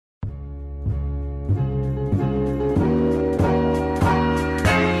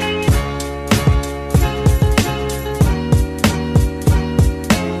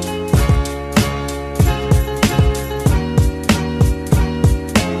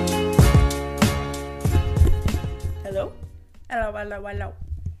hello.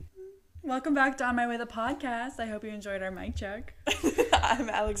 Welcome back to On My Way, the podcast. I hope you enjoyed our mic check. I'm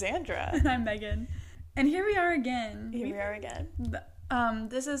Alexandra. And I'm Megan. And here we are again.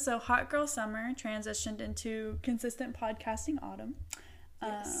 This is so hot girl summer transitioned into consistent podcasting autumn.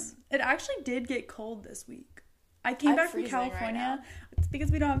 Yes. It actually did get cold this week. I came back from California. It's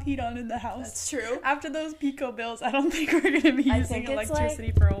because we don't have heat on in the house. That's true. After those Pico bills, I don't think we're going to be using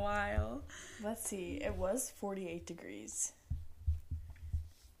electricity for a while. Let's see. It was 48 degrees.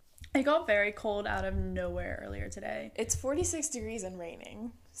 It got very cold out of nowhere earlier today. It's 46 degrees and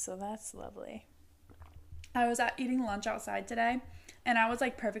raining, so that's lovely. I was eating lunch outside today, and I was,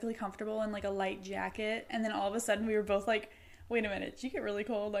 perfectly comfortable in, a light jacket, and then all of a sudden we were both like, wait a minute, did you get really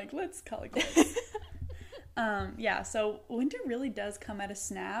cold? Let's call it quits. So winter really does come at a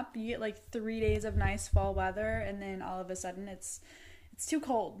snap. You get, 3 days of nice fall weather, and then all of a sudden it's too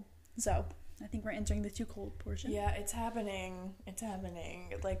cold. So I think we're entering the too cold portion. Yeah, it's happening. It's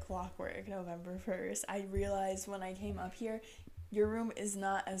happening like clockwork, November 1st. I realized when I came up here, your room is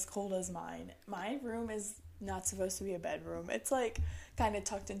not as cold as mine. My room is not supposed to be a bedroom. It's kind of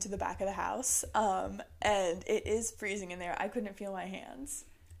tucked into the back of the house. And it is freezing in there. I couldn't feel my hands.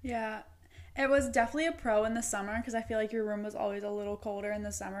 Yeah, it was definitely a pro in the summer because I feel like your room was always a little colder in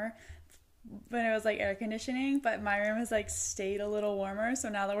the summer when it was air conditioning, but my room has stayed a little warmer. So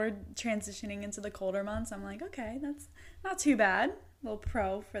now that we're transitioning into the colder months, I'm like, okay, that's not too bad. A little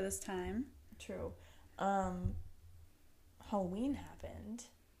pro for this time. True. Halloween happened.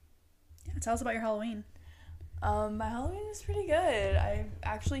 Yeah, tell us about your Halloween. My Halloween was pretty good. I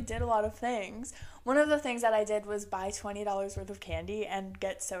actually did a lot of things. One of the things that I did was buy $20 worth of candy and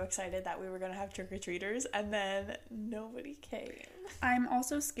get so excited that we were going to have trick-or-treaters, and then nobody came. I'm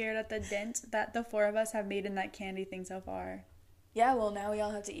also scared at the dent that the four of us have made in that candy thing so far. Yeah, well, now we all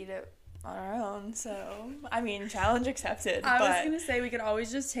have to eat it on our own, so, challenge accepted. I was going to say we could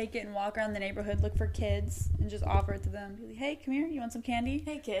always just take it and walk around the neighborhood, look for kids, and just offer it to them. Be like, hey, come here, you want some candy?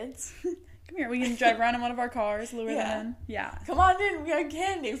 Hey, kids. Come here, we can drive around in one of our cars, lure them in. Yeah. Come on in, we got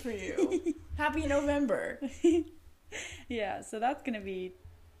candy for you. Happy November. Yeah, so that's going to be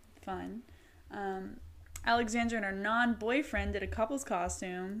fun. Alexandra and her non-boyfriend did a couple's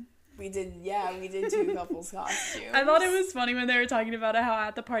costume. We did 2 couples costumes. I thought it was funny when they were talking about it, how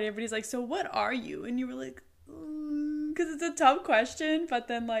at the party everybody's like, so what are you? And you were like, because it's a tough question, but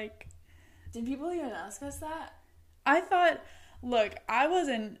then Did people even ask us that? I thought, look, I was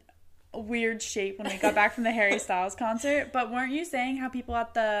in weird shape when we got back from the Harry Styles concert, but weren't you saying how people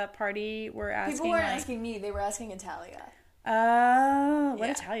at the party were asking? People weren't asking me, they were asking Italia. What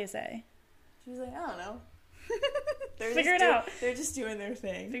did Italia say? She was like, I don't know. Figure it out. They're just doing their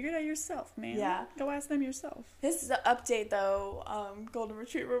thing. Figure it out yourself, man. Yeah. Go ask them yourself. This is an update, though, Golden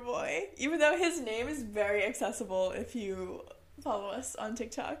Retriever Boy. Even though his name is very accessible if you follow us on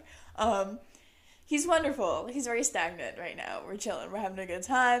TikTok. He's wonderful. He's very stagnant right now. We're chilling. We're having a good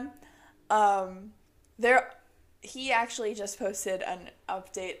time. He actually just posted an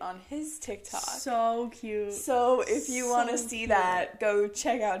update on his TikTok. So cute. So if you want to see that, go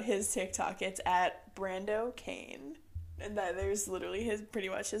check out his TikTok. It's at Brando Kane. And that there's literally pretty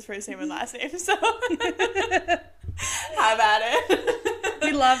much his first name and last name. So have at it.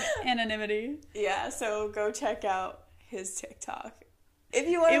 We love anonymity. Yeah, so go check out his TikTok. If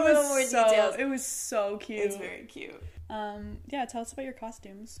you want a little more details. It was so cute. It's very cute. Yeah, tell us about your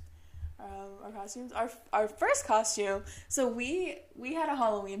costumes. Our costumes. Our first costume. So we had a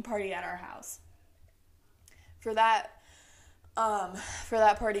Halloween party at our house. For that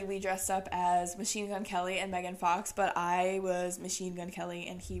party, we dressed up as Machine Gun Kelly and Megan Fox, but I was Machine Gun Kelly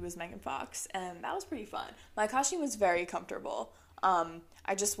and he was Megan Fox, and that was pretty fun. My costume was very comfortable.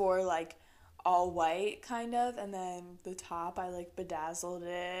 I just wore all white kind of, and then the top I bedazzled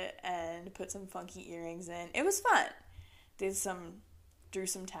it and put some funky earrings in. It was fun. Drew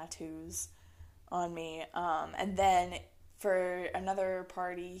some tattoos on me, and then for another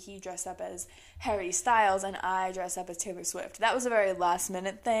party he dressed up as Harry Styles and I dressed up as Taylor Swift. That was a very last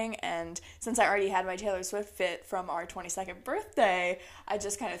minute thing, and since I already had my Taylor Swift fit from our 22nd birthday, I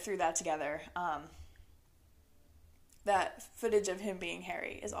just kind of threw that together. That footage of him being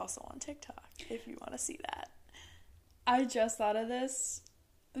Harry is also on TikTok if you want to see that. I just thought of this,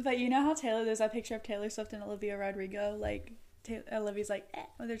 but you know how there's that picture of Taylor Swift and Olivia Rodrigo, Olivia's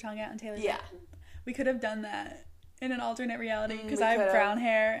with her tongue out, and Taylor's we could have done that in an alternate reality because I have brown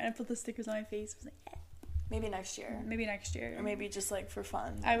hair and I put the stickers on my face. I was maybe next year. Or maybe just for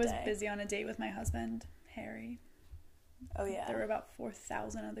fun. I was busy on a date with my husband, Harry. Oh yeah. There were about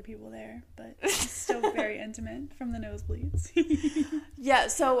 4,000 other people there, but it's still very intimate from the nosebleeds. Yeah,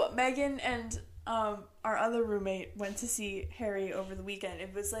 so Megan and our other roommate went to see Harry over the weekend.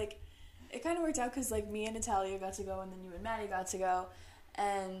 It was like, it kind of worked out because like me and Natalia got to go, and then you and Maddie got to go,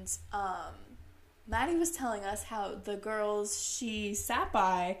 and Maddie was telling us how the girls she sat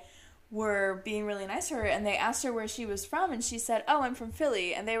by were being really nice to her, and they asked her where she was from, and she said, "Oh, I'm from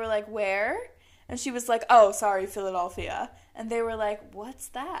Philly," and they were like, "Where?" And she was like, "Oh, sorry, Philadelphia," and they were like, "What's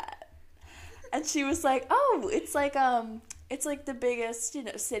that?" And she was like, "Oh, it's like the biggest,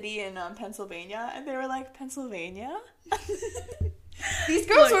 city in Pennsylvania." And they were like, "Pennsylvania?" These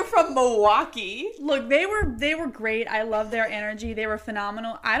girls were from Milwaukee. Look, they were great. I love their energy. They were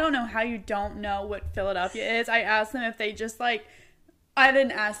phenomenal. I don't know how you don't know what Philadelphia is. I asked them if they just like, I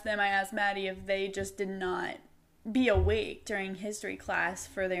didn't ask them. I asked Maddie if they just did not be awake during history class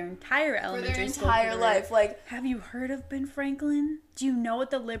for their entire elementary school. For their entire life. Like, have you heard of Ben Franklin? Do you know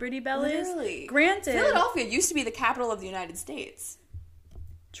what the Liberty Bell literally. is? Granted, Philadelphia used to be the capital of the United States.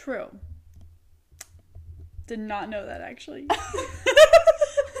 True. Did not know that, actually. I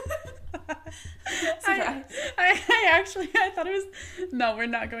thought it was... No, we're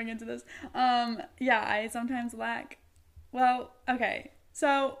not going into this. Yeah, I sometimes lack... Well, okay.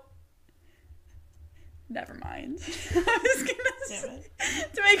 So... Never mind. I was gonna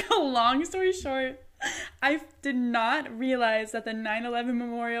to make a long story short, I did not realize that the 9/11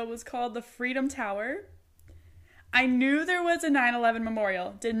 memorial was called the Freedom Tower. I knew there was a 9/11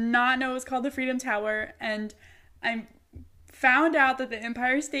 memorial, did not know it was called the Freedom Tower, and I found out that the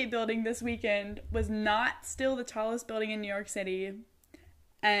Empire State Building this weekend was not still the tallest building in New York City,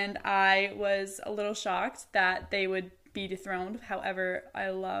 and I was a little shocked that they would be dethroned. However, I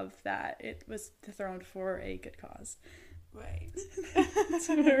love that it was dethroned for a good cause. Right.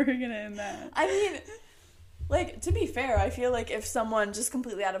 So where are we gonna end that? I mean, like, to be fair, I feel like if someone just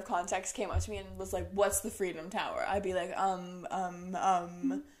completely out of context came up to me and was like, "What's the Freedom Tower?" I'd be like,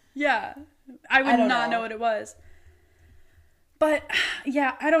 Yeah. I would not know what it was. But,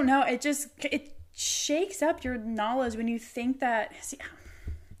 yeah, I don't know. It shakes up your knowledge when you think that... See,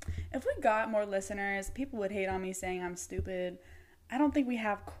 if we got more listeners, people would hate on me saying I'm stupid. I don't think we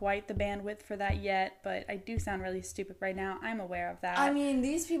have quite the bandwidth for that yet, but I do sound really stupid right now. I'm aware of that. I mean,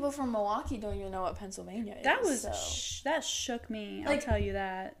 these people from Milwaukee don't even know what Pennsylvania is. That shook me. Like, I'll tell you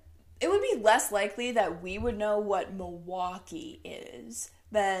that. It would be less likely that we would know what Milwaukee is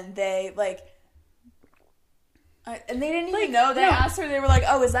than they, like... and they didn't even know. They asked her, they were like,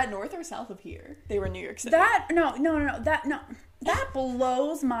 "Oh, is that north or south of here?" They were in New York City. That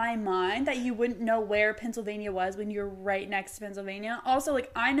blows my mind that you wouldn't know where Pennsylvania was when you're right next to Pennsylvania. Also,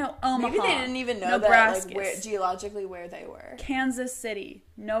 like, I know Omaha. Maybe they didn't even know Nebraska, that, like, geologically where they were. Kansas City.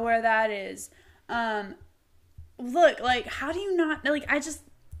 Know where that is. Look, like, how do you not... Like,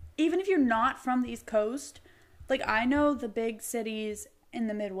 even if you're not from the East Coast, like, I know the big cities in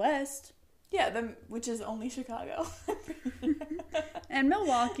the Midwest. Yeah, which is only Chicago. And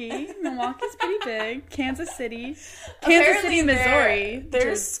Milwaukee. Milwaukee's pretty big. Kansas City, Missouri.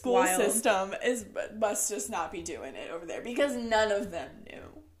 Their school system must just not be doing it over there because none of them knew.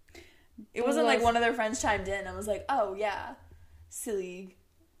 It wasn't like one of their friends chimed in and was like, "Oh yeah, silly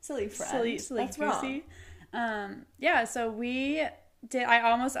friend, silly that's goosey." wrong." Yeah. So we did.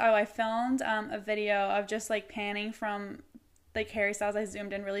 I filmed a video of just like panning from like Harry Styles. I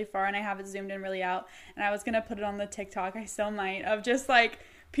zoomed in really far and I have it zoomed in really out, and I was gonna put it on the TikTok. I still might, of just like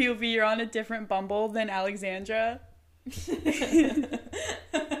POV, you're on a different Bumble than Alexandra.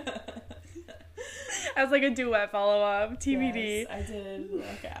 As like a duet follow up, TBD. Yes, I did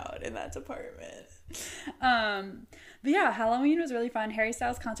work out in that department. But yeah, Halloween was really fun. Harry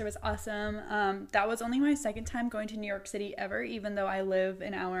Styles concert was awesome. That was only my second time going to New York City ever, even though I live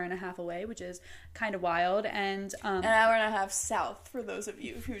an hour and a half away, which is kind of wild. And an hour and a half south for those of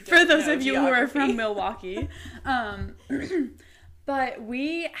you who don't for those know of you geography. who are from Milwaukee. But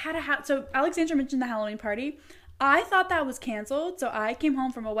we had so Alexandra mentioned the Halloween party. I thought that was canceled, so I came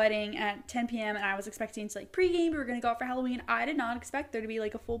home from a wedding at 10 p.m. and I was expecting to like pregame. We were gonna go out for Halloween. I did not expect there to be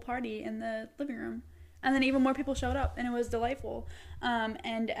like a full party in the living room. And then even more people showed up, and it was delightful.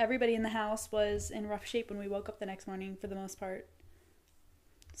 And everybody in the house was in rough shape when we woke up the next morning, for the most part.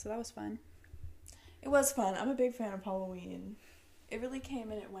 So that was fun. It was fun. I'm a big fan of Halloween. It really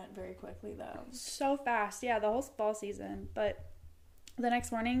came and it went very quickly, though. So fast. Yeah, the whole fall season. But the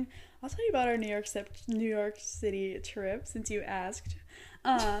next morning, I'll tell you about our New York City trip, since you asked.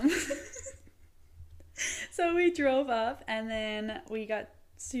 So we drove up, and then we got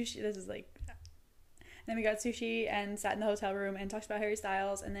sushi. Then we got sushi and sat in the hotel room and talked about Harry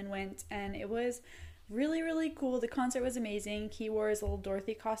Styles, and then went, and it was really, really cool. The concert was amazing. He wore his little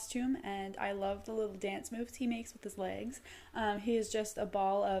Dorothy costume, and I love the little dance moves he makes with his legs. He is just a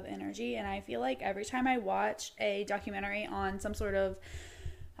ball of energy, and I feel like every time I watch a documentary on some sort of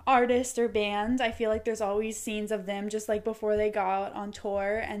artist or band, I feel like there's always scenes of them just like before they go out on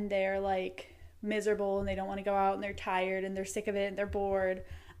tour, and they're like miserable, and they don't want to go out, and they're tired, and they're sick of it, and they're bored.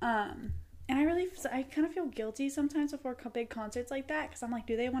 And I kind of feel guilty sometimes before big concerts like that, because I'm like,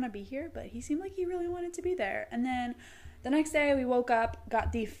 do they want to be here? But he seemed like he really wanted to be there. And then the next day we woke up,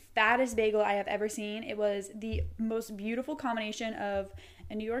 got the fattest bagel I have ever seen. It was the most beautiful combination of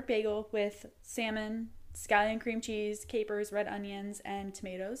a New York bagel with salmon, scallion cream cheese, capers, red onions, and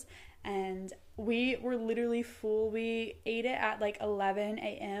tomatoes. And we were literally full. We ate it at like 11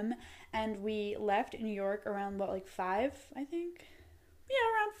 a.m. and we left New York around, 5, I think? Yeah,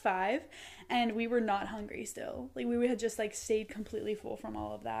 around 5, and we were not hungry still. Like, we had just like stayed completely full from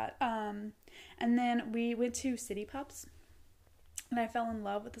all of that. And then we went to City Pups, and I fell in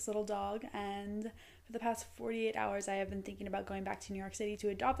love with this little dog, and for the past 48 hours I have been thinking about going back to New York City to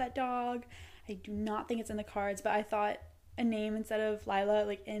adopt that dog. I do not think it's in the cards, but I thought a name instead of Lila,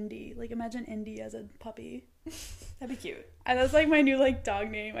 like Indy. Like, imagine Indy as a puppy. That'd be cute. And that's like my new like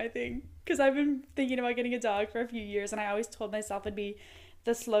dog name, I think, because I've been thinking about getting a dog for a few years, and I always told myself it'd be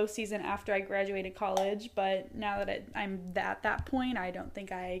the slow season after I graduated college. But now that I'm at that point, I don't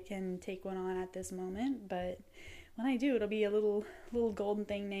think I can take one on at this moment. But when I do, it'll be a little golden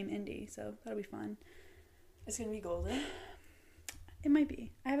thing named Indy, so that'll be fun. It's gonna be golden? It might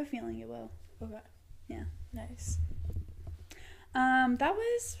be. I have a feeling it will. Okay. Yeah. Nice. That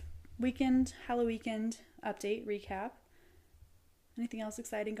was Hello Weekend update recap. Anything else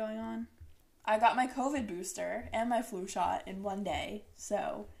exciting going on? I got my COVID booster and my flu shot in one day,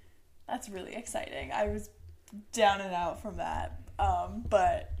 so that's really exciting. I was down and out from that,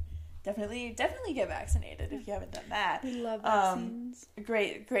 but definitely get vaccinated if you haven't done that. We love vaccines.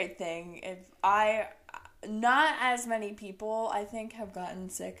 Great thing. Not as many people, I think, have gotten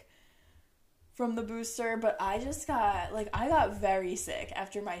sick from the booster, but I got very sick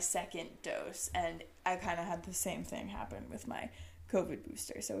after my second dose, and I kind of had the same thing happen with my COVID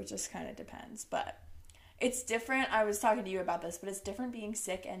booster, so it just kind of depends. But it's different. I was talking to you about this, but it's different being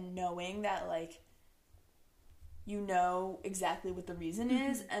sick and knowing that, like, you know exactly what the reason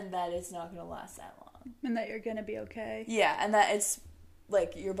is, and that it's not going to last that long. And that you're going to be okay. Yeah, and that it's,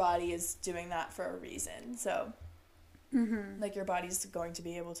 like, your body is doing that for a reason. So, like, your body's going to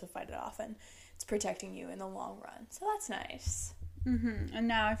be able to fight it off, and it's protecting you in the long run. So that's nice. And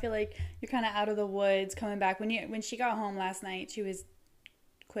now I feel like you're kind of out of the woods coming back. When she got home last night, she was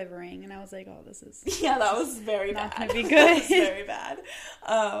quivering, and I was like, oh, this is... Yeah, that was very not bad. Not going to be That good. was very bad.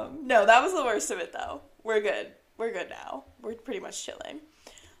 No, that was the worst of it, though. We're good. We're good now. We're pretty much chilling.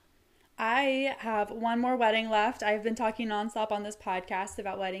 I have one more wedding left. I've been talking nonstop on this podcast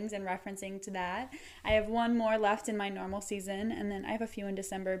about weddings and referencing to that. I have one more left in my normal season, and then I have a few in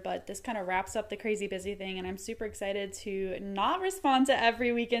December, but this kind of wraps up the crazy busy thing, and I'm super excited to not respond to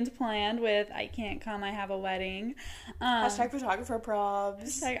every weekend planned with, I can't come, I have a wedding. Hashtag photographer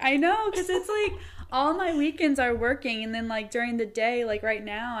probs. I know, because it's like all my weekends are working, and then like during the day, like right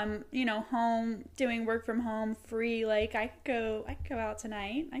now, I'm, home doing work from home, free. Like I could go out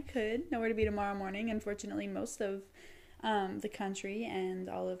tonight. I could. Nowhere to be tomorrow morning. Unfortunately, most of the country and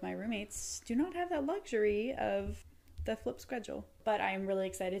all of my roommates do not have that luxury of the flip schedule. But I am really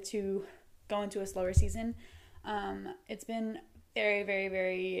excited to go into a slower season. It's been very, very,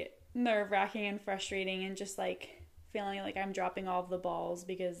 very nerve-wracking and frustrating, and just like feeling like I'm dropping all of the balls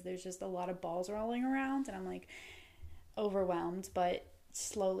because there's just a lot of balls rolling around, and I'm like overwhelmed. But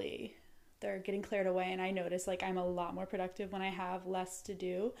slowly they're getting cleared away, and I notice like I'm a lot more productive when I have less to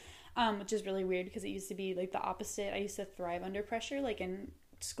do, which is really weird because it used to be like the opposite. I used to thrive under pressure, like in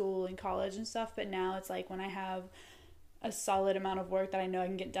school and college and stuff, but now it's like when I have a solid amount of work that I know I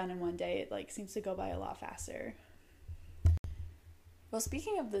can get done in one day, it like seems to go by a lot faster. Well,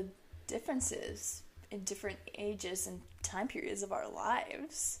 speaking of the differences in different ages and time periods of our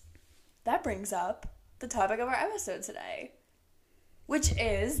lives, that brings up the topic of our episode today, which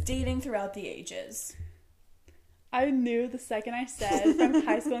is dating throughout the ages. I knew the second I said from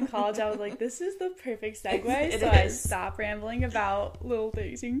high school and college, I was like, this is the perfect segue. So I stopped rambling about little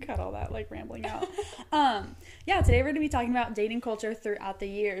things. You can cut all that, like, rambling out. Today we're going to be talking about dating culture throughout the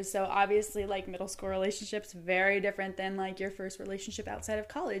years. So obviously, like, middle school relationships, very different than, like, your first relationship outside of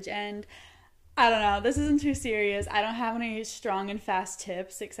college. And I don't know, this isn't too serious. I don't have any strong and fast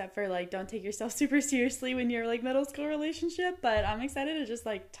tips, except for, like, don't take yourself super seriously when you're, like, middle school relationship. But I'm excited to just,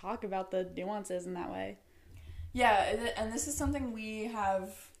 like, talk about the nuances in that way. Yeah, and this is something we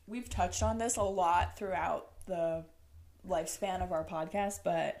have we've touched on this a lot throughout the lifespan of our podcast,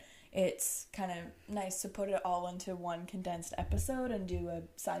 but it's kind of nice to put it all into one condensed episode and do a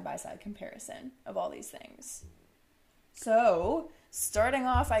side-by-side comparison of all these things. So, starting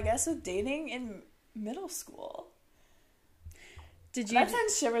off, I guess, with dating in middle school. That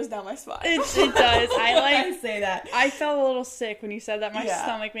sends shivers down my spine. It does. I say that. I felt a little sick when you said that. My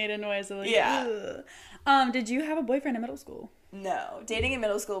stomach made a noise. Ugh. Did you have a boyfriend in middle school? No. Dating in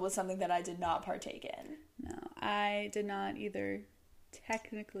middle school was something that I did not partake in. No, I did not either,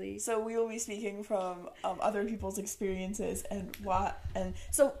 technically. So we will be speaking from other people's experiences and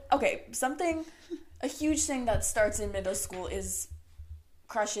a huge thing that starts in middle school is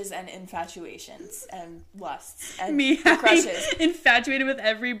crushes and infatuations and lusts and crushes. Infatuated with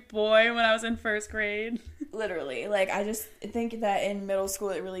every boy when I was in first grade. Literally, like, I just think that in middle school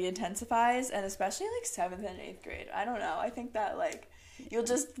it really intensifies, and especially like 7th and 8th grade. I don't know. I think that like you'll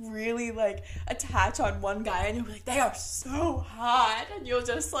just really like attach on one guy and you'll be like, they are so hot, and you'll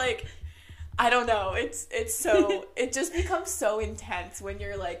just like, I don't know. It's so it just becomes so intense when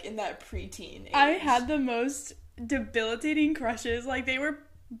you're like in that preteen age. I had the most debilitating crushes. Like, they were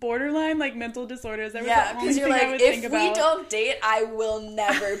borderline like mental disorders. That was the only thing I would think about. If we don't date, I will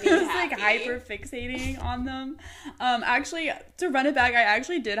never be happy. Like hyper fixating on them. Actually, to run it back, I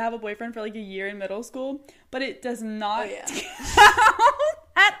actually did have a boyfriend for like a year in middle school, but it does not count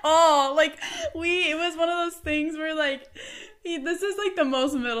at all. Like, it was one of those things where like this is like the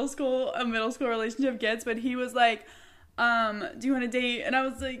most middle school a middle school relationship gets, but he was like, do you want to date? And I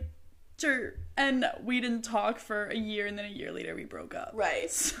was like, sure. And we didn't talk for a year, and then a year later we broke up.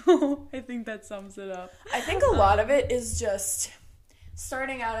 Right. So I think that sums it up. I think a lot of it is just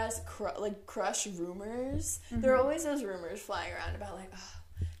starting out as crush rumors. Mm-hmm. There are always those rumors flying around about like, oh,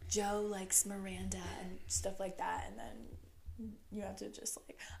 Joe likes Miranda and stuff like that, and then you have to just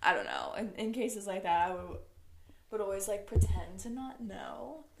like, I don't know. In cases like that, I would always like pretend to not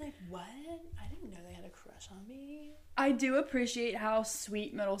know. Like, what? I didn't know they had a crush on me. I do appreciate how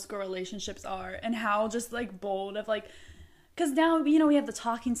sweet middle school relationships are, and how just like bold of like, because now, you know, we have the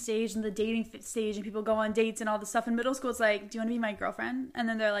talking stage and the dating stage, and people go on dates and all this stuff. In middle school, it's like, do you want to be my girlfriend? And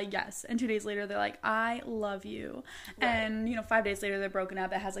then they're like, yes. And 2 days later, they're like, I love you. Right. And, you know, 5 days later, they're broken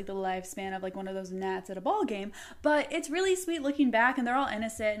up. It has like the lifespan of like one of those gnats at a ball game. But it's really sweet looking back, and they're all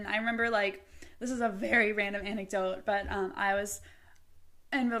innocent. And I remember like, this is a very random anecdote, but I was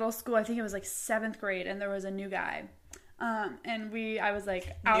in middle school, I think it was like 7th grade, and there was a new guy. I was like,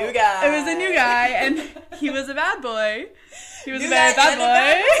 new guy. It was a new guy, and he was a bad boy. He was a very bad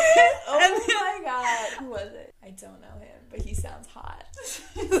boy. Oh my god. Who was it? I don't know him, but he sounds hot.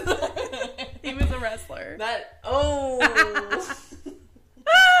 He was a wrestler. That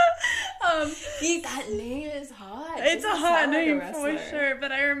name is hot. It's a hot name for sure.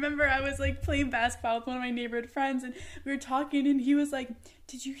 But I remember I was like playing basketball with one of my neighborhood friends, and we were talking, and he was like,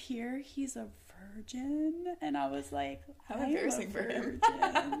 did you hear he's a virgin? And I was like, how embarrassing for him.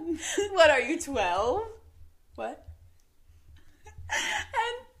 What are you, 12? What?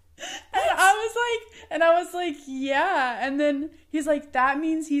 And I was like, yeah. And then he's like, that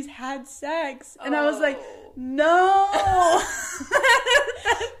means he's had sex. And I was like, no.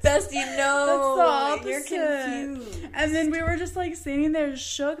 Bestie, no. That's the opposite. You're confused. And then we were just like sitting there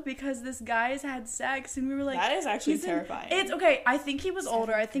shook because this guy's had sex, and we were like, that is actually terrifying. It's okay. I think he was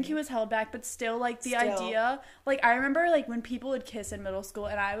older. I think he was held back, but still, like, the idea, like, I remember like when people would kiss in middle school,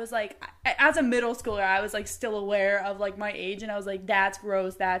 and I was like, as a middle schooler, I was like still aware of like my age, and I was like, that's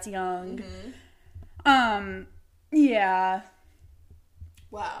gross, that's young. Mm-hmm. Yeah.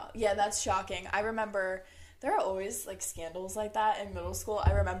 Wow. Yeah, that's shocking. I remember there are always like scandals like that in middle school.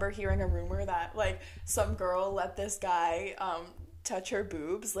 I remember hearing a rumor that like some girl let this guy touch her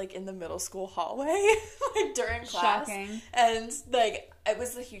boobs like in the middle school hallway like during class. Shocking. And like it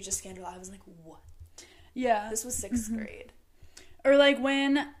was the hugest scandal. I was like, what? Yeah. This was 6th grade. Or like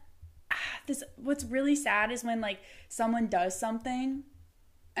when what's really sad is when like someone does something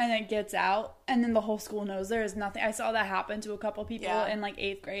and it gets out, and then the whole school knows there is nothing. I saw that happen to a couple people in like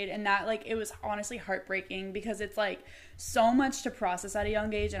 8th grade, and that like it was honestly heartbreaking because it's like so much to process at a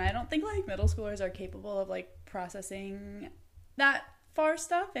young age, and I don't think like middle schoolers are capable of like processing that far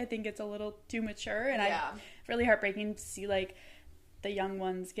stuff. I think it's a little too mature, and really heartbreaking to see like the young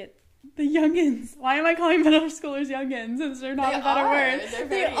ones get the youngins. Why am I calling middle schoolers youngins since they're not a better word?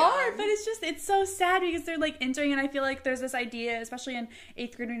 They are, but it's so sad because they're like entering, and I feel like there's this idea, especially in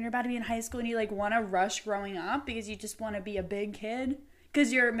 8th grade when you're about to be in high school and you like want to rush growing up because you just want to be a big kid.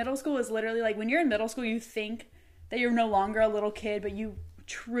 Because your middle school is literally like when you're in middle school, you think that you're no longer a little kid, but you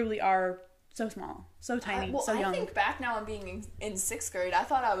truly are so small, so tiny, well, so young. I think back now on being in 6th grade, I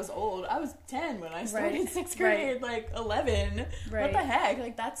thought I was old. I was 10 when I started Right. 6th grade, Right. like 11. Right. What the heck?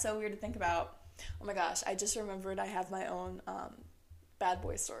 Like, that's so weird to think about. Oh my gosh, I just remembered I have my own bad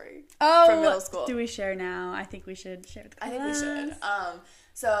boy story from middle school. Do we share now? I think we should share with the class. I think we should.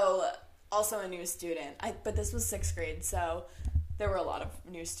 So, also a new student. But this was 6th grade, so there were a lot of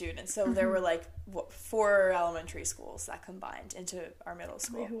new students. So there were like 4 elementary schools that combined into our middle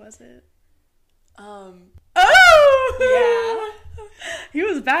school. Wait, who was it? Yeah. He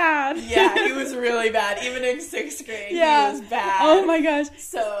was bad. Yeah, he was really bad. Even in 6th grade, Yeah. he was bad. Oh my gosh.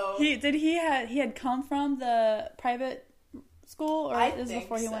 So he had come from the private school, or I this was think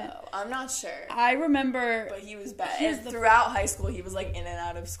before he so. went? I'm not sure. I remember But he was bad. He was And throughout high school, he was like in and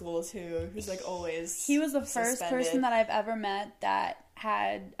out of school too. He was like always. he was the first suspended. person that I've ever met that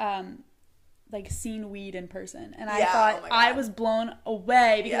had like seen weed in person, and I Yeah, thought oh my God. I was blown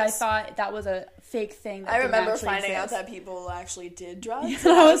away because Yes. I thought that was a fake thing. That I didn't remember actually finding out exist. that people actually did drugs.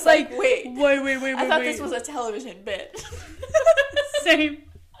 And I was like, wait. I thought wait. this was a television bit. Same.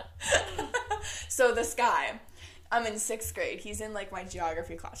 So this guy, I'm in 6th grade. He's in like my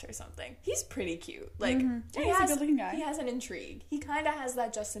geography class or something. He's pretty cute. Like Yeah, he's a good-looking guy. He has an intrigue. He kind of has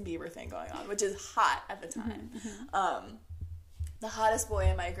that Justin Bieber thing going on, which is hot at the time. The hottest boy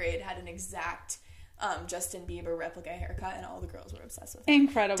in my grade had an exact Justin Bieber replica haircut, and all the girls were obsessed with him.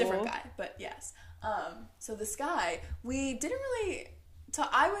 Incredible. Different guy, but yes. So this guy, we didn't really talk.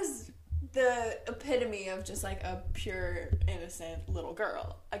 I was the epitome of just like a pure, innocent little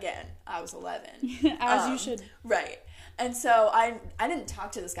girl. Again, I was 11. As you should. Right. And so I didn't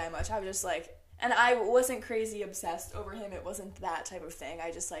talk to this guy much. I was just like, and I wasn't crazy obsessed over him. It wasn't that type of thing. I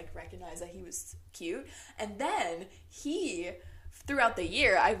just like recognized that he was cute. And then throughout the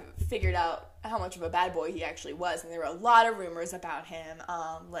year, I figured out how much of a bad boy he actually was. And there were a lot of rumors about him,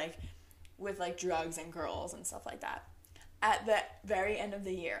 like with like drugs and girls and stuff like that. At the very end of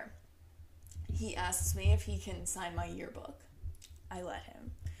the year, he asks me if he can sign my yearbook. I let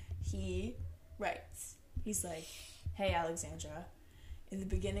him. He writes, he's like, "Hey, Alexandra, in the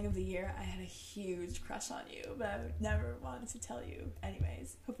beginning of the year, I had a huge crush on you, but I never wanted to tell you.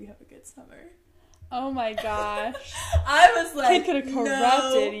 Anyways, hope you have a good summer." Oh my gosh. I was like, He could have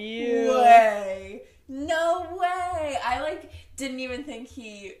corrupted no you. way. No way. I like didn't even think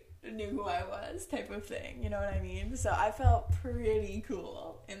he knew who I was, type of thing. You know what I mean? So I felt pretty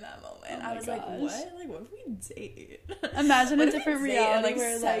cool in that moment. Oh my I was gosh. like, what? Like, what if we date? Imagine What a if we different date in, reality like,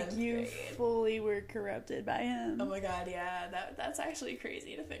 where like 7th you grade? fully were corrupted by him. Oh my god, yeah. That's actually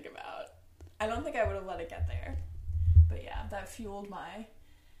crazy to think about. I don't think I would have let it get there. But yeah, that fueled my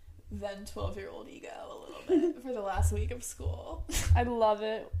then 12-year-old ego a little bit for the last week of school. I love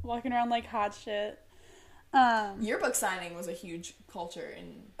it. Walking around like hot shit. Yearbook signing was a huge culture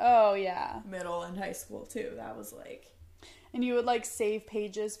in Oh yeah. middle and high school too. That was like, And you would like save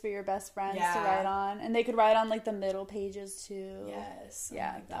pages for your best friends to Yeah. write on, and they could write on like the middle pages too. yes.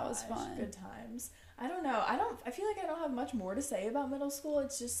 Yeah, oh my that was gosh, fun. Good times. I don't know. I feel like I don't have much more to say about middle school.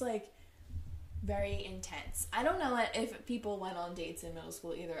 It's just like very intense. I don't know if people went on dates in middle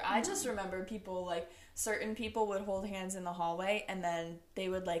school either. I just remember people like certain people would hold hands in the hallway and then they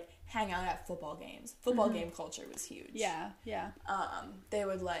would like hang out at football games. Football game culture was huge. Yeah, yeah. They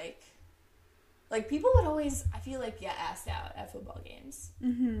would like people would always, I feel like, get asked out at football games.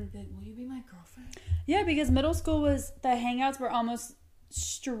 Mm-hmm. Like, will you be my girlfriend? Yeah, because middle school was the hangouts were almost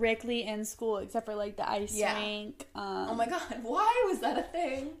strictly in school, except for like the ice Yeah. rink. Oh my god, why was that a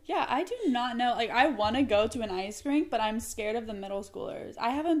thing? Yeah, I do not know. Like, I want to go to an ice rink, but I'm scared of the middle schoolers. I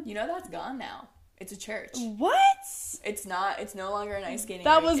haven't. You know that's gone now. It's a church. What? It's no longer an ice skating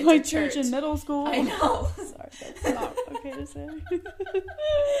That rink. was It's my a church in middle school. I know. Sorry, that's not okay to say.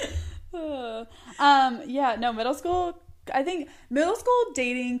 Yeah, no, middle school. I think middle school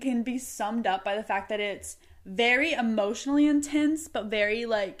dating can be summed up by the fact that it's very emotionally intense, but very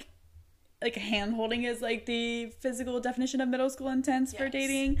like hand holding is like the physical definition of middle school intense for Yes.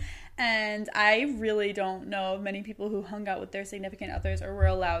 dating. And I really don't know of many people who hung out with their significant others or were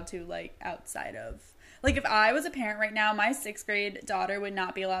allowed to like outside of. Like, if I was a parent right now, my 6th grade daughter would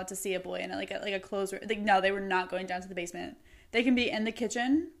not be allowed to see a boy in like a closed room. Like, no, they were not going down to the basement. They can be in the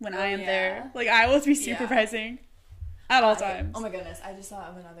kitchen when I am yeah. there. Like, I will be Yeah. supervising at all times. Oh my goodness, I just thought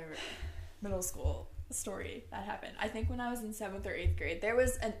of another middle school story that happened. I think when I was in 7th or 8th grade, there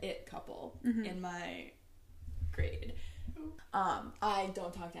was an it couple in my grade. I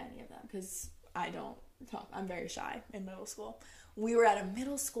don't talk to any of them because I don't talk. I'm very shy in middle school. We were at a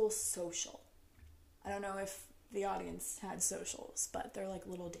middle school social. I don't know if the audience had socials, but they're like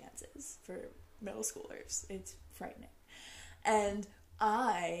little dances for middle schoolers. It's frightening. And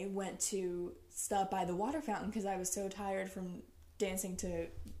I went to stop by the water fountain because I was so tired from dancing to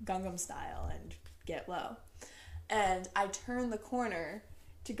Gangnam Style and Get Low. And I turned the corner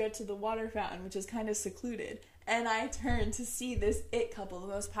to go to the water fountain, which is kind of secluded. And I turned to see this it couple, the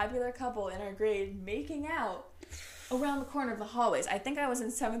most popular couple in our grade, making out around the corner of the hallways. I think I was in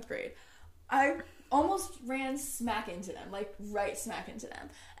 7th grade. I almost ran smack into them, like right smack into them.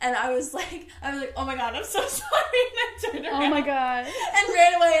 And I was like, oh my god, I'm so sorry. And I turned around. Oh my god. And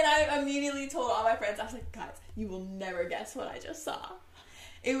ran away, and I immediately told all my friends, I was like, guys, you will never guess what I just saw.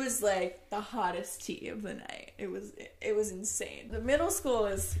 It was like the hottest tea of the night. It was insane. The middle school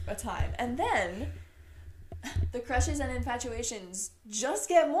is a time. And then the crushes and infatuations just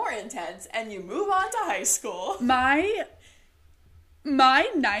get more intense, and you move on to high school. My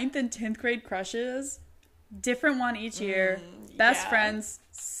 9th and 10th grade crushes, different one each year. Best friends,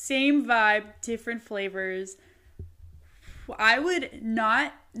 same vibe, different flavors.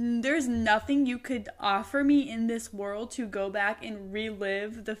 There's nothing you could offer me in this world to go back and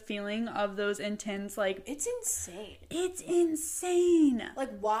relive the feeling of those intense, like... It's insane. It's insane.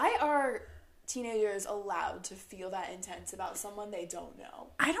 Like, why are teenagers allowed to feel that intense about someone they don't know?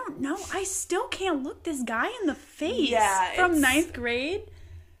 I don't know. I still can't look this guy in the face. Yeah, from 9th grade.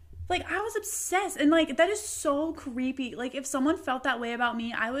 Like, I was obsessed. And, like, that is so creepy. Like, if someone felt that way about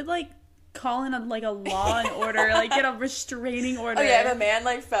me, I would, like, call in a law and order. Like, get a restraining order. Oh, yeah, if a man,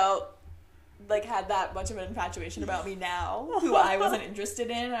 like, had that much of an infatuation about me now, who I wasn't interested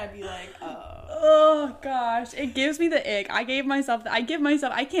in, I'd be like, oh. Oh, gosh. It gives me the ick. I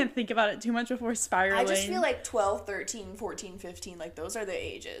can't think about it too much before spiraling. I just feel like 12, 13, 14, 15, like, those are the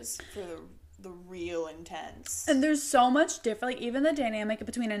ages for the real intense. And there's so much different. Like, even the dynamic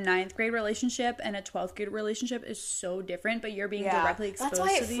between a 9th grade relationship and a 12th grade relationship is so different, but you're being directly exposed to these.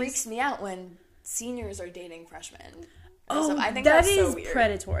 That's why it freaks me out when seniors are dating freshmen. Oh, I think that that's is so weird.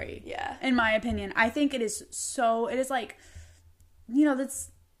 Predatory. Yeah. In my opinion. I think it is like, you know,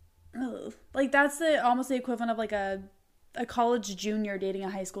 that's, like, that's almost the equivalent of, like, a college junior dating a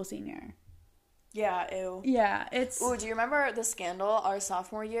high school senior. Yeah, ew. Yeah, it's... Ooh, do you remember the scandal our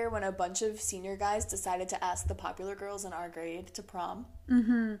sophomore year when a bunch of senior guys decided to ask the popular girls in our grade to prom?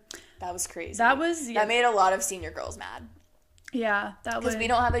 Mm-hmm. That was crazy. That made a lot of senior girls mad. Yeah, because we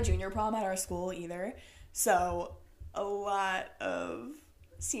don't have a junior prom at our school either. So a lot of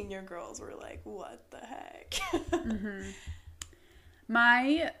senior girls were like, what the heck? Mm-hmm.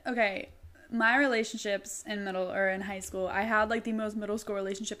 My relationships in in high school, I had, like, the most middle school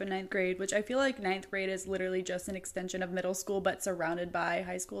relationship in 9th grade, which I feel like 9th grade is literally just an extension of middle school, but surrounded by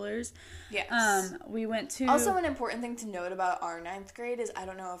high schoolers. Yes. We went to... Also, an important thing to note about our 9th grade is, I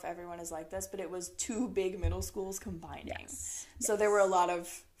don't know if everyone is like this, but it was 2 big middle schools combining. Yes. So there were a lot of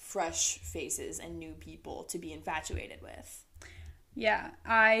fresh faces and new people to be infatuated with. Yeah.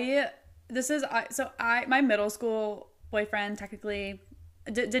 My middle school boyfriend, technically...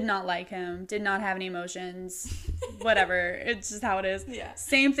 Did not like him, did not have any emotions, whatever. It's just how it is. Yeah.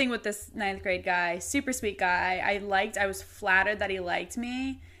 Same thing with this 9th grade guy. Super sweet guy. I was flattered that he liked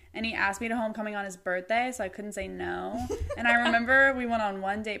me, and he asked me to homecoming on his birthday, so I couldn't say no. And I remember we went on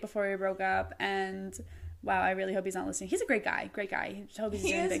one date before we broke up, and wow, I really hope he's not listening. He's a great guy. I hope he's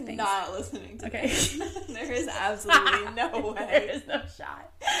doing big things. He is not listening to this. There is absolutely no way. There is no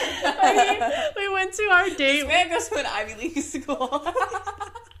shot. We went to our date. This man goes to an Ivy League school.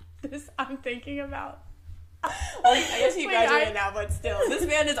 This I'm thinking about. Well, I guess he graduated now, but still. This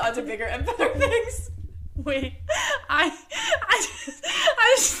man is onto bigger and better things. Wait, I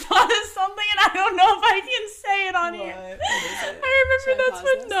just thought of something, and I don't know if I can say it on here. I remember that's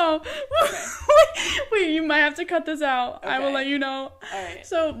when no. Okay. Wait, you might have to cut this out. Okay. I will let you know. All right.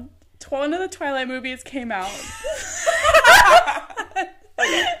 So, one of the Twilight movies came out.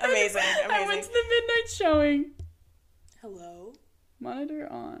 Okay, amazing. I went to the midnight showing. Hello. Monitor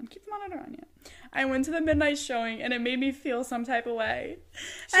on. Keep the monitor on, yeah. I went to the midnight showing, and it made me feel some type of way.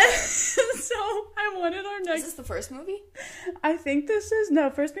 Sure. And so I wanted our next... Is this the first movie? I think this is... No,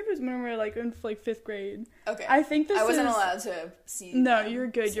 first movie was when we were, like, in, like, 5th grade. Okay. I think this is... I wasn't allowed to see No, them, you're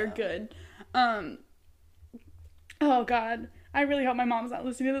good, so. You're good. Oh, God. I really hope my mom's not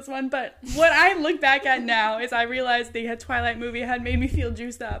listening to this one, but what I look back at now is I realized the Twilight movie had made me feel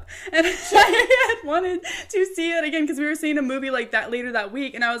juiced up, and I had wanted to see it again because we were seeing a movie like that later that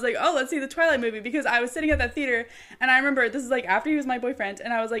week, and I was like, oh, let's see the Twilight movie, because I was sitting at that theater, and I remember, this is like after he was my boyfriend,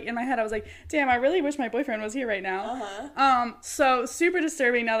 and I was like, in my head, I was like, damn, I really wish my boyfriend was here right now. So super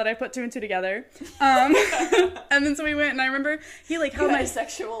disturbing now that I put 2 and 2 together. And then so we went, and I remember he like held my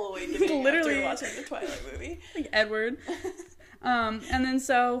sexual awakening literally after watching the Twilight movie, like Edward. And then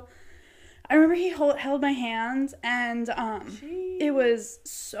so I remember he held my hand, and it was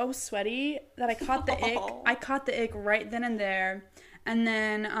so sweaty that I caught the ick. I caught the ick right then and there. And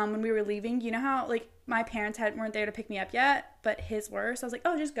then when we were leaving, you know how, like, my parents weren't there to pick me up yet, but his were. So I was like,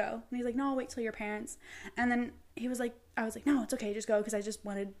 oh, just go. And he's like, no, I'll wait till your parents. And then I was like, no, it's okay, just go, because I just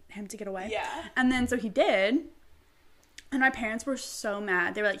wanted him to get away. Yeah. And then so he did. And my parents were so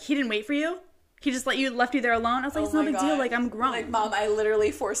mad. They were like, he didn't wait for you? He just left you there alone? I was like, it's no big deal. Like, I'm grown. Like, Mom, I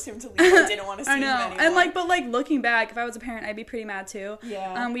literally forced him to leave. I didn't want to see him anymore. And, like, but, like, looking back, if I was a parent, I'd be pretty mad, too.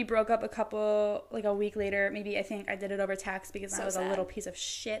 Yeah. We broke up a week later. Maybe, I think I did it over text because I was a little piece of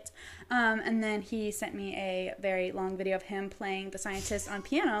shit. And then he sent me a very long video of him playing The Scientist on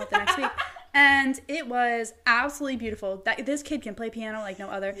piano the next week. And it was absolutely beautiful. This kid can play piano like no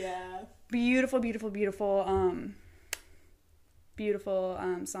other. Yeah. Beautiful, beautiful, beautiful,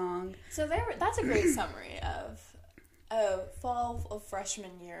 song. So that's a great summary of a fall of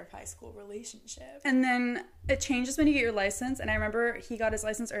freshman year of high school relationship. And then it changes when you get your license. And I remember he got his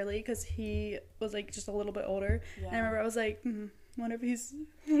license early because he was, like, just a little bit older. Yeah. And I remember I was like, wonder if he's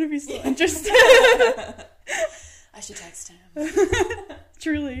still interested. I should text him.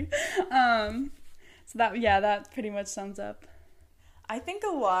 Truly. So that pretty much sums up. I think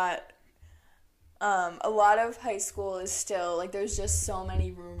a lot of high school is still, like, there's just so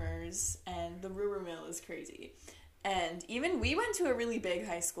many rumors, and the rumor mill is crazy. And even we went to a really big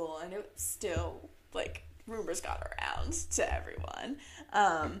high school, and it still, like, rumors got around to everyone.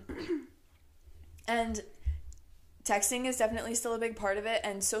 And texting is definitely still a big part of it,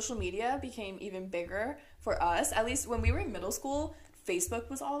 and social media became even bigger for us. At least when we were in middle school, Facebook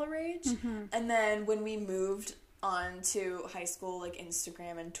was all the rage. Mm-hmm. And then when we moved on to high school, like,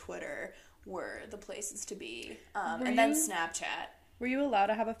 Instagram and Twitter were the places to be. And then Snapchat. Were you allowed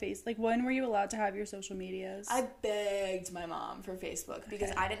to have a when were you allowed to have your social medias? I begged my mom for Facebook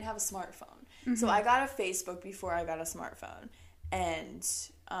because I didn't have a smartphone. Mm-hmm. So I got a Facebook before I got a smartphone. And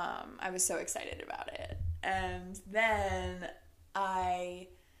I was so excited about it. And then I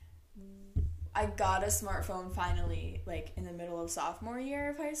got a smartphone finally, like, in the middle of sophomore year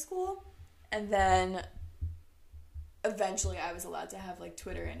of high school. And then eventually I was allowed to have, like,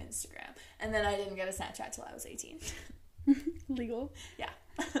 Twitter and Instagram. And then I didn't get a Snapchat till I was 18. Legal. Yeah.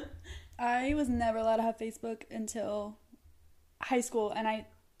 I was never allowed to have Facebook until high school, and I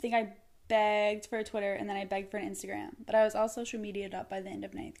think I begged for a Twitter, and then I begged for an Instagram. But I was all social media'd up by the end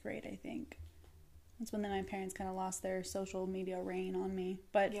of 9th grade, I think. That's when my parents kind of lost their social media reign on me.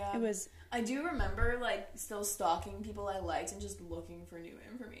 But yeah. It was... I do remember, like, still stalking people I liked and just looking for new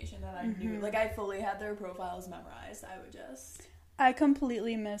information that I knew. Like, I fully had their profiles memorized. I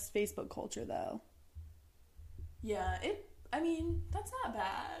completely miss Facebook culture, though. Yeah, that's not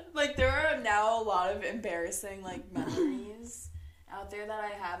bad. Like, there are now a lot of embarrassing, like, memories out there that I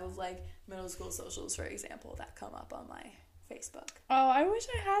have of, like, middle school socials, for example, that come up on my Facebook. Oh, I wish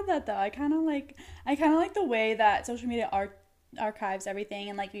I had that, though. I kind of like the way that social media archives everything,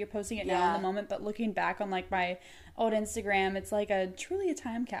 and, like, you're posting it now in the moment, but looking back on, like, my old Instagram, it's like truly a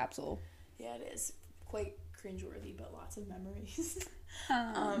time capsule. Yeah, it is quite cringeworthy, but lots of memories.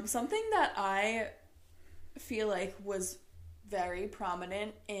 Something that I feel like was very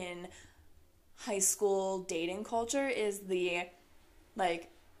prominent in high school dating culture is the, like,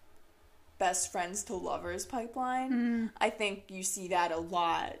 best friends to lovers pipeline. I think you see that a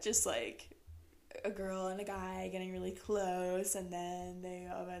lot, just, like, a girl and a guy getting really close, and then they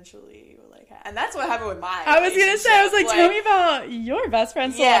eventually were like, and that's what happened with my I was gonna say, I was like, tell me about your best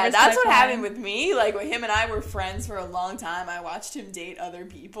friends to lovers pipeline. Yeah, that's what happened with me. Like, him and I were friends for a long time. I watched him date other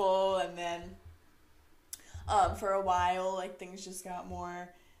people, and then for a while, like, things just got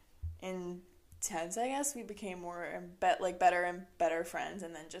more intense, I guess. We became more better and better friends,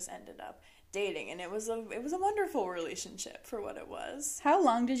 and then just ended up dating, and it was a wonderful relationship for what it was. How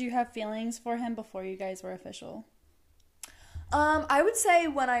long did you have feelings for him before you guys were official? I would say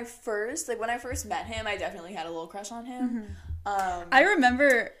when I first met him, I definitely had a little crush on him. I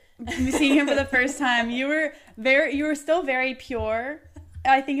remember seeing him for the first time. You were still very pure,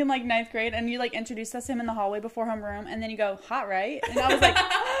 I think, in, like, 9th grade, and you, like, introduced us to him in the hallway before homeroom, and then you go, hot, right? And I was like,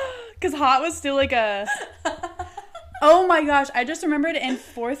 because hot was still, like, a... Oh my gosh, I just remembered in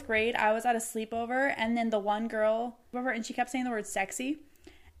 4th grade, I was at a sleepover, and then the one girl, and she kept saying the word sexy,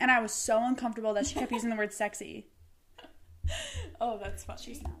 and I was so uncomfortable that she kept using the word sexy. Oh, that's funny.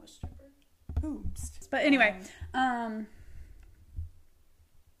 She's now a stripper. Oops. But anyway, yeah,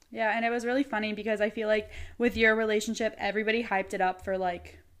 and it was really funny because I feel like with your relationship, everybody hyped it up for,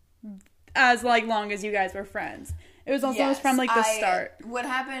 like, as, like, long as you guys were friends. It was also from like the start. What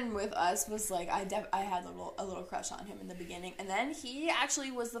happened with us was like I had a little crush on him in the beginning, and then he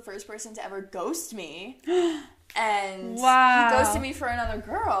actually was the first person to ever ghost me. And wow. He ghosted me for another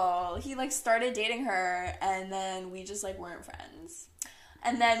girl. He like started dating her, and then we just like weren't friends.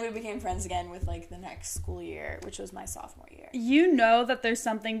 And then we became friends again with like the next school year, which was my sophomore year. You know that there's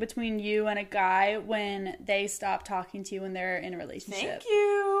something between you and a guy when they stop talking to you when they're in a relationship. Thank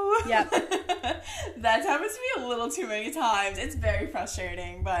you. Yep. That's happened to me a little too many times. It's very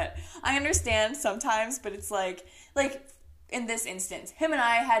frustrating, but I understand sometimes, but it's like in this instance, him and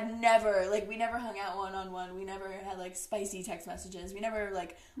I had never, like, we never hung out one-on-one. We never had, like, spicy text messages. We never,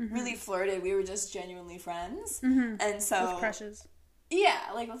 like, really flirted. We were just genuinely friends. And so... with crushes. Yeah,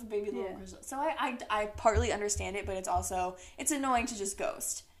 like, with baby little crushes. So I partly understand it, but it's annoying to just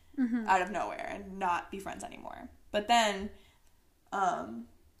ghost out of nowhere and not be friends anymore. But then, the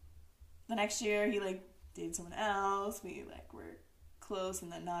next year, he, like, dated someone else. We, like, were close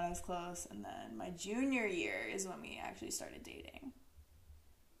and then not as close, and then my junior year is when we actually started dating.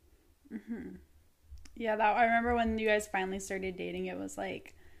 Yeah, I remember when you guys finally started dating, it was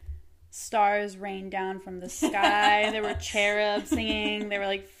like stars rained down from the sky. There were cherubs singing. They were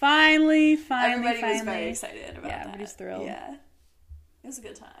like, finally. Everybody was very excited about that. Yeah, everybody's thrilled. Yeah, it was a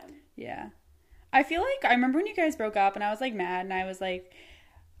good time. Yeah, I feel like I remember when you guys broke up and I was like mad and I was like,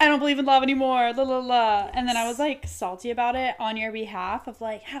 I don't believe in love anymore, la la la. And then I was like salty about it on your behalf of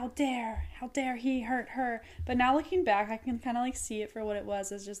like, how dare he hurt her. But now looking back, I can kind of like see it for what it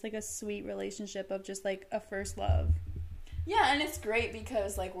was, as just like a sweet relationship of just like a first love. Yeah, and it's great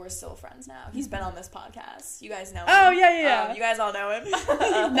because like we're still friends now. He's been on this podcast. You guys know him. Oh yeah. You guys all know him.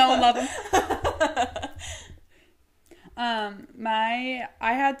 No one love him. I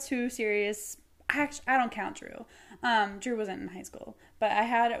had two serious. Actually, I don't count Drew. Drew wasn't in high school, but I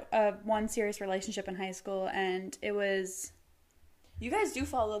had one serious relationship in high school, and it was... You guys do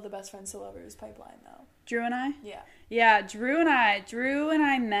follow the best friends to lovers pipeline, though. Drew and I? Yeah. Yeah, Drew and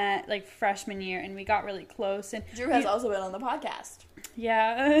I met, like, freshman year, and we got really close. And Drew has also been on the podcast.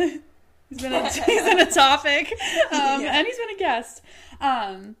 Yeah. He's been a topic, and he's been a guest.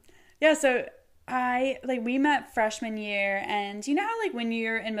 Yeah, so... we met freshman year, and you know how, like, when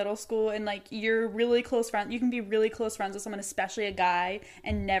you're in middle school and, like, you're really close friends, you can be really close friends with someone, especially a guy,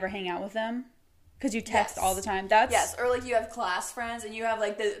 and never hang out with them? Because you text all the time. Yes, or, like, you have class friends, and you have,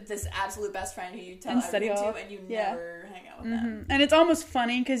 like, this absolute best friend who you tell everything to, and you never hang out with them. And it's almost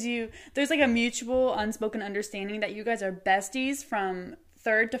funny, because there's, like, a mutual, unspoken understanding that you guys are besties from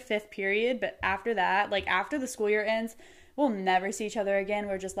 3rd to 5th period, but after that, like, after the school year ends... we'll never see each other again.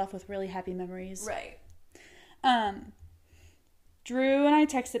 We're just left with really happy memories. Right. Drew and I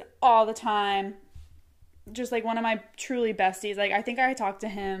texted all the time. Just like one of my truly besties. Like I think I talked to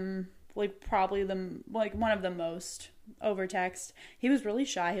him like probably one of the most over text. He was really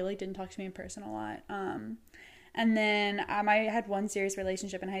shy. He like didn't talk to me in person a lot. And then I had one serious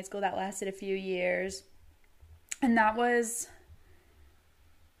relationship in high school that lasted a few years. And that was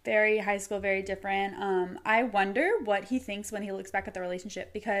very high school, very different. I wonder what he thinks when he looks back at the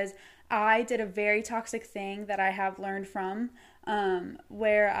relationship, because I did a very toxic thing that I have learned from,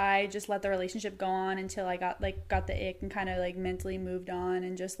 where I just let the relationship go on until I got the ick and kind of like mentally moved on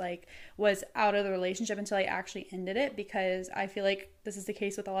and just like was out of the relationship until I actually ended it, because I feel like this is the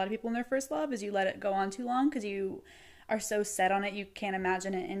case with a lot of people in their first love, is you let it go on too long because you are so set on it you can't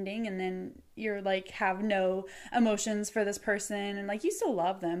imagine it ending, and then you're like have no emotions for this person and like you still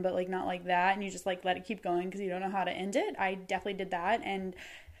love them but like not like that, and you just like let it keep going because you don't know how to end it. I definitely did that, and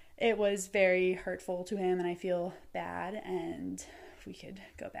it was very hurtful to him, and I feel bad, and we could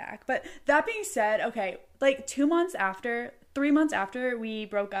go back. But that being said, okay, like 3 months after we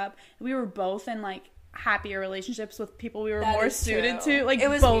broke up, we were both in like happier relationships with people we were more suited to. Like it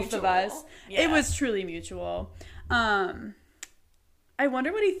was both mutual. Of us. Yeah. It was truly mutual. I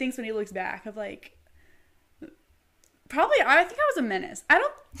wonder what he thinks when he looks back of like, probably, I think I was a menace. I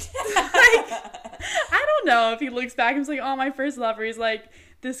don't know if he looks back and was like, oh, my first lover is like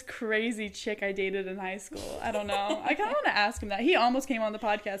this crazy chick I dated in high school. I don't know. I kind of want to ask him that. He almost came on the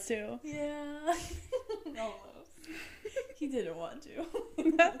podcast too. Yeah. Almost. He didn't want to.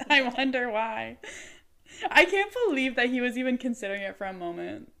 I wonder why. I can't believe that he was even considering it for a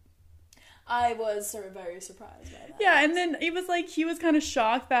moment. I was very surprised by that. Yeah, and then he was kind of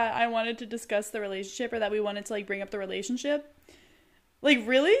shocked that I wanted to discuss the relationship, or that we wanted to like bring up the relationship. Like,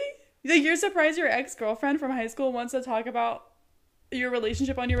 really? Like, you're surprised your ex-girlfriend from high school wants to talk about your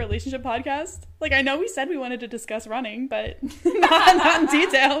relationship on your relationship podcast? Like, I know we said we wanted to discuss running, but not in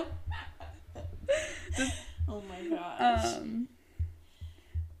detail. Oh my gosh.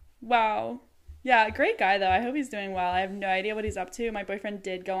 Wow. Yeah, great guy though. I hope he's doing well. I have no idea what he's up to. My boyfriend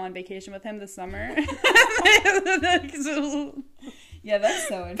did go on vacation with him this summer. Yeah, that's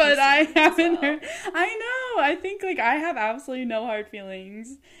so interesting. But I haven't heard. I know. I think like I have absolutely no hard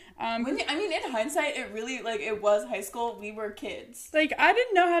feelings. I mean, in hindsight, it really, like, it was high school. We were kids. Like, I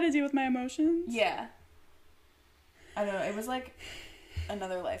didn't know how to deal with my emotions. Yeah. I don't know. It was, like,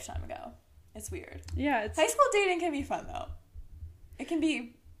 another lifetime ago. It's weird. Yeah, it's... High school dating can be fun, though. It can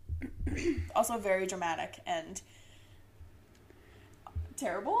be also very dramatic and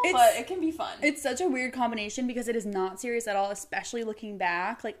terrible, but it can be fun. It's such a weird combination because it is not serious at all, especially looking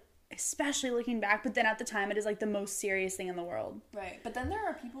back. But then at the time, it is, like, the most serious thing in the world. Right. But then there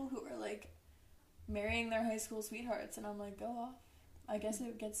are people who are, like, marrying their high school sweethearts, and I'm like, go off. I guess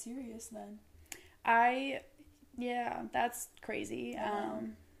it gets serious then. Yeah, that's crazy.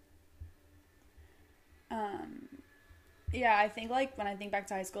 Yeah, I think, like, when I think back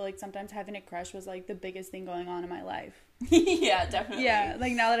to high school, like, sometimes having a crush was, like, the biggest thing going on in my life. Yeah, definitely. Yeah,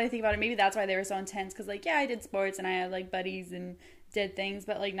 like, now that I think about it, maybe that's why they were so intense, because, like, yeah, I did sports, and I had, like, buddies, and did things,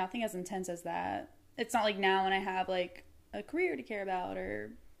 but, like, nothing as intense as that. It's not like now when I have, like, a career to care about,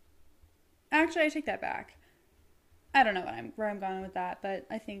 or... Actually, I take that back. I don't know where I'm going with that, but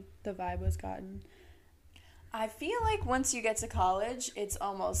I think the vibe was gotten. I feel like once you get to college, it's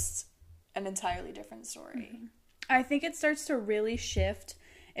almost an entirely different story. Mm-hmm. I think it starts to really shift.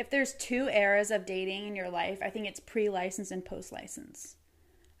 If there's two eras of dating in your life, I think it's pre-license and post-license.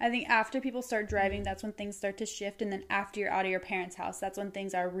 I think after people start driving, that's when things start to shift. And then after you're out of your parents' house, that's when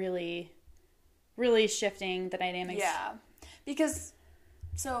things are really, really shifting the dynamics. Yeah. Because,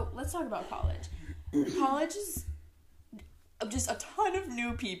 so let's talk about college. College is just a ton of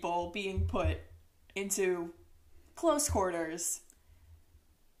new people being put into close quarters,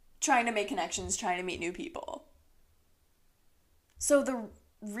 trying to make connections, trying to meet new people. So the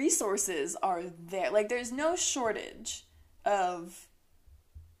resources are there. Like, there's no shortage of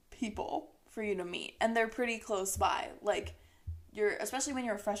people for you to meet, and they're pretty close by. Like, especially when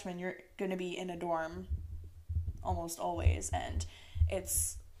you're a freshman, you're going to be in a dorm almost always, and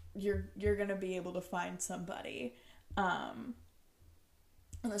you're going to be able to find somebody, unless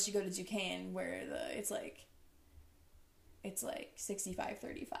you go to Duquesne, where it's like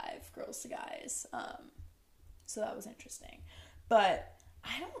 65-35 girls to guys. So that was interesting. But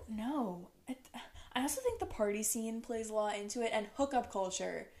I don't know. I also think the party scene plays a lot into it, and hookup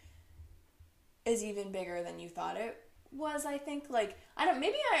culture is even bigger than you thought it was, I think. Like,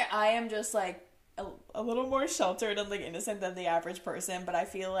 maybe I am just, like, a little more sheltered and, like, innocent than the average person, but I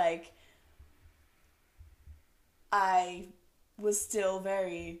feel like I was still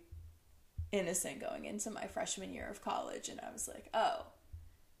very innocent going into my freshman year of college, and I was like, oh,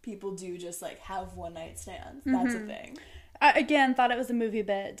 people do just, like, have one-night stands. That's a thing. I, again, thought it was a movie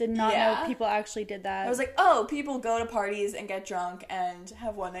bit. Did not know people actually did that. I was like, oh, people go to parties and get drunk and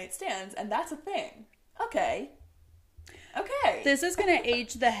have one-night stands, and that's a thing. Okay. This is going to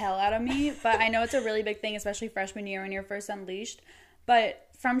age the hell out of me, but I know it's a really big thing, especially freshman year when you're first unleashed. But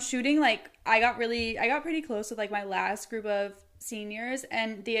from shooting, like, I got pretty close with, like, my last group of seniors,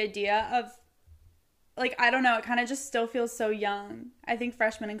 and the idea of, like, I don't know, it kind of just still feels so young. I think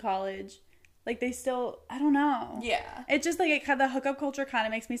freshmen in college, like, they still, I don't know. Yeah. It just, like, the hookup culture kind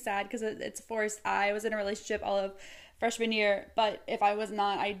of makes me sad because it's forced. I was in a relationship all of freshman year, but if I was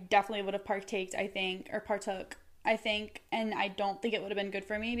not, I definitely would have partook, I think, and I don't think it would have been good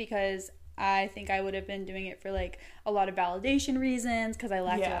for me because I think I would have been doing it for, like, a lot of validation reasons because I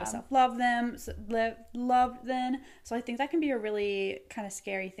lacked a lot of self-love then. So I think that can be a really kind of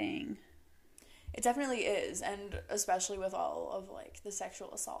scary thing. It definitely is, and especially with all of, like, the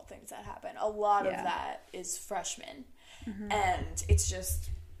sexual assault things that happen. A lot of that is freshmen. Mm-hmm. And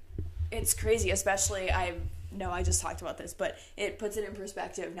it's crazy, especially, I just talked about this, but it puts it in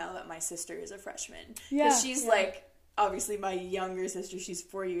perspective now that my sister is a freshman. Yeah. Because she's, like, obviously my younger sister, she's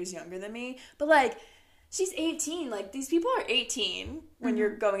 4 years younger than me, but, like, she's 18. Like, these people are 18 when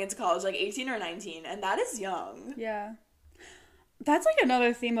you're going into college, like, 18 or 19, and that is young. Yeah. That's, like,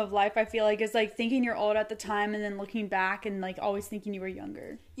 another theme of life, I feel like, is, like, thinking you're old at the time and then looking back and, like, always thinking you were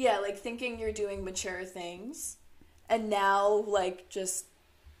younger. Yeah, like, thinking you're doing mature things. And now, like, just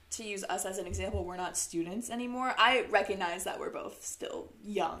to use us as an example, we're not students anymore. I recognize that we're both still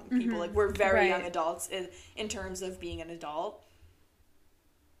young people. Mm-hmm. Like, we're very young adults in terms of being an adult.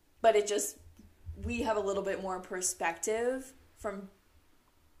 But we have a little bit more perspective from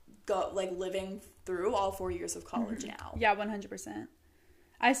living through all 4 years of college now. Yeah, 100%.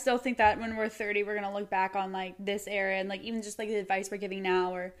 I still think that when we're 30, we're going to look back on, like, this era and, like, even just, like, the advice we're giving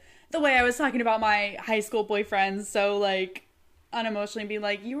now or the way I was talking about my high school boyfriends so, like, unemotionally be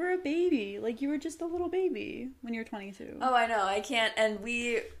like, you were a baby. Like, you were just a little baby when you're 22. Oh, I know. I can't. And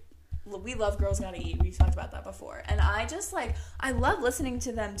we love Girls Gotta Eat. We've talked about that before. And I just, like, I love listening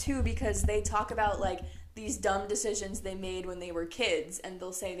to them, too, because they talk about, like, these dumb decisions they made when they were kids, and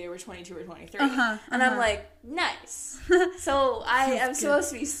they'll say they were 22 or 23. And I'm like, nice. So I am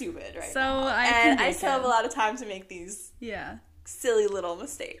supposed to be stupid right now. I still have a lot of time to make these silly little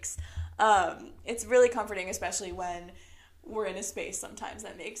mistakes. It's really comforting, especially when we're in a space sometimes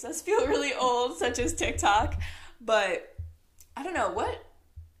that makes us feel really old, such as TikTok. But I don't know, what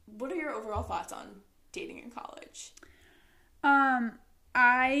are your overall thoughts on dating in college?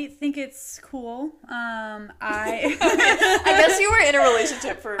 I think it's cool. I guess you were in a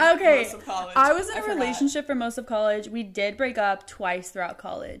relationship for most of college. I was in a relationship for most of college. We did break up twice throughout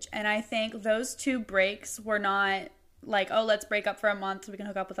college. And I think those 2 breaks were not like, oh, let's break up for a month so we can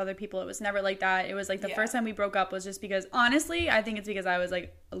hook up with other people. It was never like that. It was like the first time we broke up was just because, honestly, I think it's because I was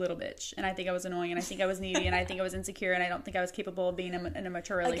like a little bitch, and I think I was annoying, and I think I was needy, and I think I was insecure, and I don't think I was capable of being in a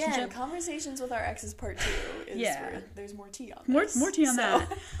mature relationship. Again, conversations with our exes part 2 is where there's more tea on this. More tea on that.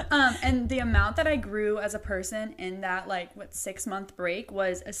 And the amount that I grew as a person in that 6-month break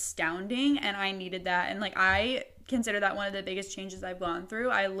was astounding, and I needed that. And like, I consider that one of the biggest changes I've gone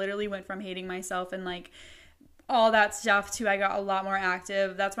through. I literally went from hating myself and like all that stuff to I got a lot more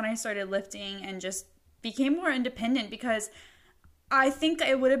active. That's when I started lifting and just became more independent, because I think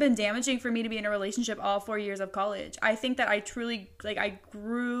it would have been damaging for me to be in a relationship all 4 years of college. I think that I truly, I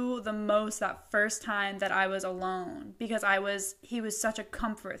grew the most that first time that I was alone, because he was such a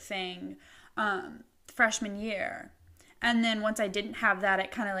comfort thing freshman year. And then once I didn't have that,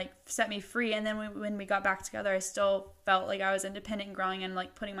 it kind of set me free. And then when we got back together, I still felt like I was independent and growing and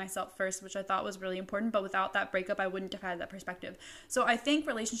putting myself first, which I thought was really important. But without that breakup, I wouldn't have had that perspective. So I think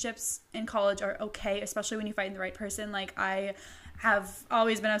relationships in college are okay, especially when you find the right person. I have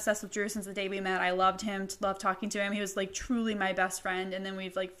always been obsessed with Drew since the day we met. I loved him, loved talking to him. He was truly my best friend. And then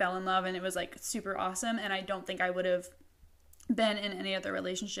we've fell in love, and it was super awesome. And I don't think I would have been in any other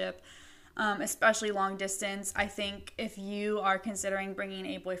relationship, especially long distance. I think if you are considering bringing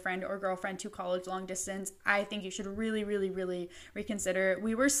a boyfriend or girlfriend to college long distance, I think you should really, really, really reconsider.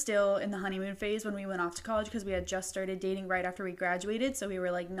 We were still in the honeymoon phase when we went off to college, because we had just started dating right after we graduated. So we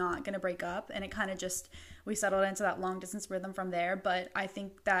were not going to break up, and it kind of just, we settled into that long distance rhythm from there. But I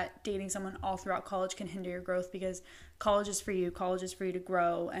think that dating someone all throughout college can hinder your growth, because college is for you. College is for you to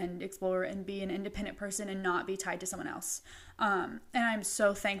grow and explore and be an independent person and not be tied to someone else. And I'm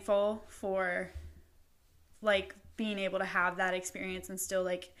so thankful for being able to have that experience and still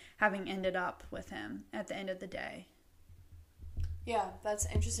having ended up with him at the end of the day. Yeah, that's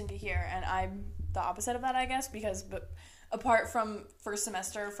interesting to hear. And I'm the opposite of that, I guess, because apart from first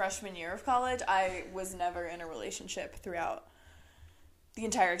semester, freshman year of college, I was never in a relationship throughout the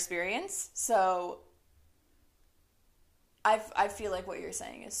entire experience. So I feel like what you're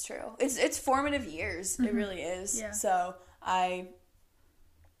saying is true. It's formative years. Mm-hmm. It really is. Yeah. So I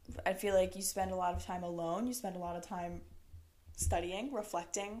feel like you spend a lot of time alone. You spend a lot of time studying,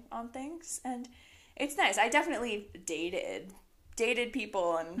 reflecting on things, and it's nice. I definitely dated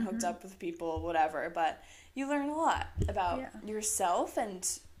people and hooked up with people, whatever, but you learn a lot about yourself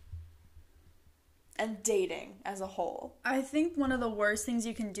and dating as a whole. I think one of the worst things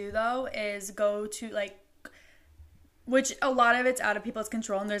you can do, though, is go to which a lot of it's out of people's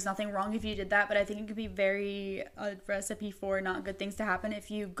control, and there's nothing wrong if you did that, but I think it could be a recipe for not good things to happen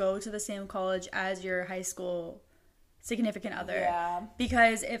if you go to the same college as your high school significant other. Yeah.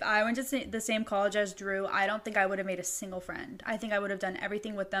 Because if I went to the same college as Drew, I don't think I would have made a single friend. I think I would have done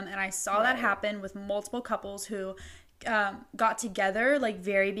everything with them, and I saw that happen with multiple couples who got together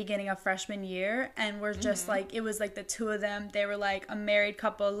very beginning of freshman year, and were just it was the two of them. They were a married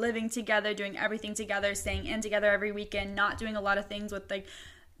couple living together, doing everything together, staying in together every weekend, not doing a lot of things with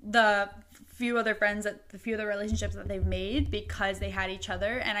the few other relationships that they've made, because they had each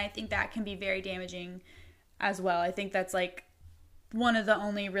other. And I think that can be very damaging as well. I think that's one of the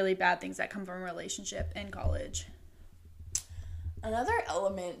only really bad things that come from a relationship in college. Another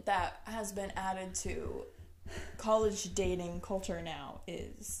element that has been added to college dating culture now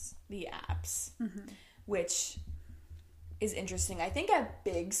is the apps, which is interesting. I think at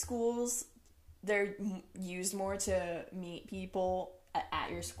big schools, they're used more to meet people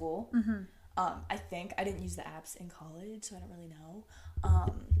at your school. I think. I didn't use the apps in college, so I don't really know.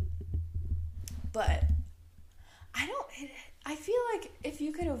 But I feel like if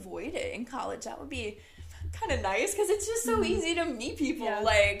you could avoid it in college, that would be kind of nice, because it's just so easy to meet people,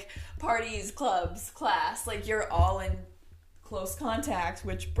 parties, clubs, class, you're all in close contact,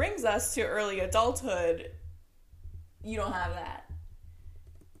 which brings us to early adulthood. you don't have that.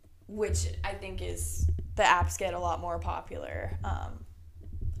 Which I think is, the apps get a lot more popular,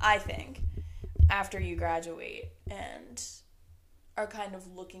 I think, after you graduate and are kind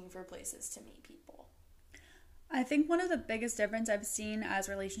of looking for places to meet people. I think one of the biggest difference I've seen as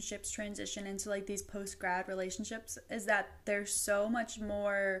relationships transition into like these post-grad relationships is that they're so much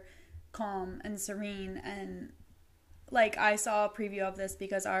more calm and serene. And like I saw a preview of this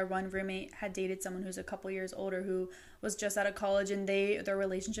because our one roommate had dated someone who's a couple years older who was just out of college, and their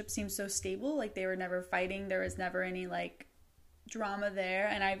relationship seemed so stable. Like they were never fighting, there was never any like drama there.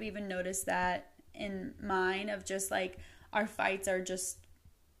 And I've even noticed that in mine, of just like our fights are just,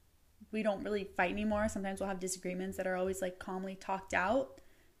 we don't really fight anymore. Sometimes we'll have disagreements that are always like calmly talked out.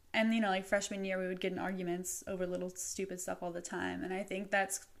 And, you know, like freshman year, we would get in arguments over little stupid stuff all the time. And I think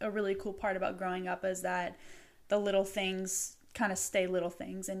that's a really cool part about growing up, is that the little things kind of stay little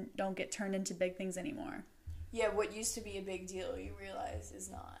things and don't get turned into big things anymore. Yeah, what used to be a big deal, you realize is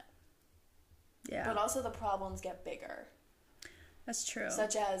not. Yeah. But also the problems get bigger. That's true.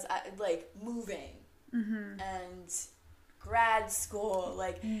 Such as, like, moving. And grad school,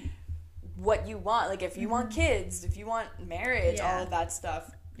 like, what you want. Like, if you want kids, if you want marriage, all of that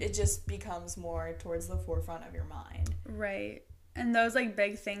stuff, it just becomes more towards the forefront of your mind. Right. And those, like,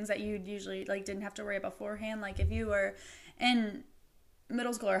 big things that you usually, like, didn't have to worry about beforehand. Like, if you were in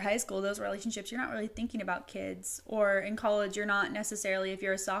middle school or high school, those relationships, you're not really thinking about kids. Or in college, you're not necessarily, if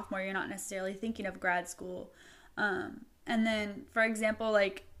you're a sophomore, you're not necessarily thinking of grad school. And then, for example,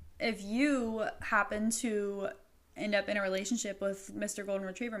 like, if you happen to end up in a relationship with Mr. Golden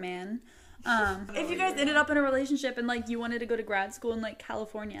Retriever Man, if you guys ended up in a relationship and, like, you wanted to go to grad school in, like,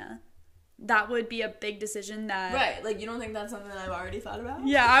 California, that would be a big decision that... Right, like, you don't think that's something that I've already thought about?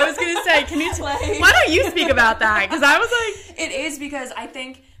 Yeah, I was going to say, can you... Why don't you speak about that? Because I was like... It is, because I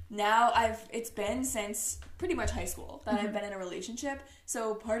think now it's been since pretty much high school that I've been in a relationship.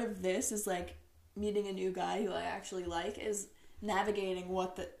 So part of this is, like, meeting a new guy who I actually like, is navigating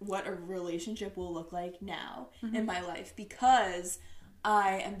what a relationship will look like now in my life, because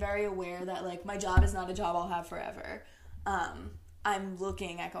I am very aware that, like, my job is not a job I'll have forever. I'm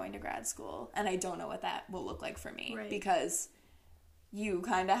looking at going to grad school, and I don't know what that will look like for me, because you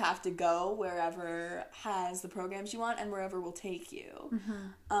kind of have to go wherever has the programs you want and wherever will take you.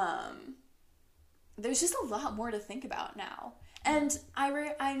 There's just a lot more to think about now. And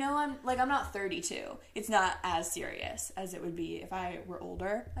I know I'm not 32. It's not as serious as it would be if I were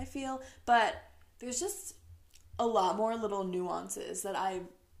older, I feel. But there's just a lot more little nuances that I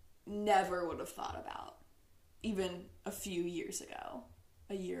never would have thought about, even a few years ago.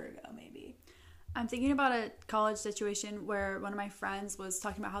 A year ago, maybe. I'm thinking about a college situation where one of my friends was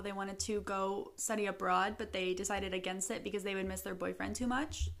talking about how they wanted to go study abroad, but they decided against it because they would miss their boyfriend too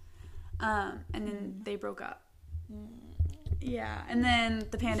much. And then they broke up. Yeah, and then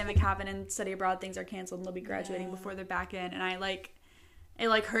the pandemic happened and study abroad things are canceled and they'll be graduating before they're back in. And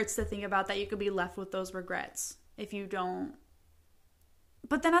it hurts to think about that. You could be left with those regrets if you don't.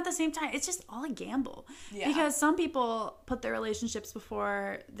 But then at the same time, it's just all a gamble. Yeah. Because some people put their relationships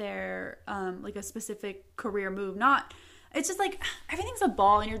before their, like, a specific career move. It's just, like, everything's a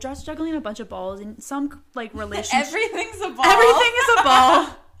ball, and you're just juggling a bunch of balls, and some, like, relationships... Everything's a ball. Everything is a ball.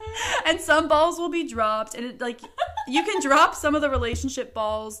 And some balls will be dropped, and, you can drop some of the relationship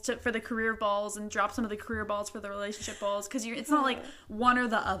balls for the career balls and drop some of the career balls for the relationship balls, because it's not, like, one or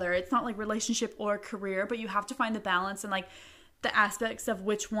the other. It's not, like, relationship or career, but you have to find the balance and, like, the aspects of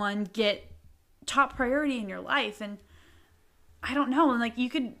which one get top priority in your life. And I don't know, and, like,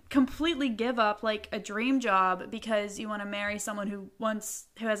 you could completely give up, like, a dream job because you want to marry someone who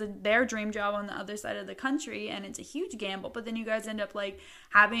has their dream job on the other side of the country, and it's a huge gamble. But then you guys end up, like,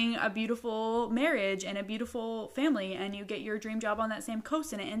 having a beautiful marriage and a beautiful family, and you get your dream job on that same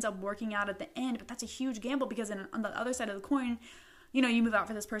coast, and it ends up working out at the end. But that's a huge gamble, because on the other side of the coin, you move out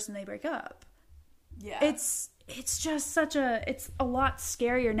for this person, they break up. Yeah. It's just it's a lot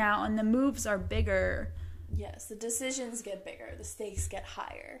scarier now, and the moves are bigger. Yes, the decisions get bigger, the stakes get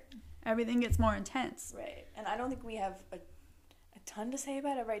higher. Everything gets more intense. Right, and I don't think we have a ton to say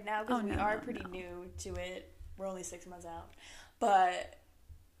about it right now, because we are pretty new to it. We're only 6 months out. But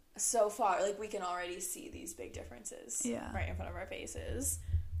so far, like, we can already see these big differences right in front of our faces.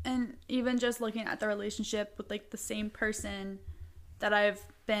 And even just looking at the relationship with, like, the same person that I've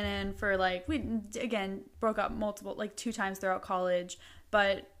been in for, like, we, again, broke up 2 times throughout college,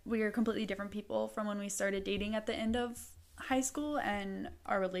 but we are completely different people from when we started dating at the end of high school, and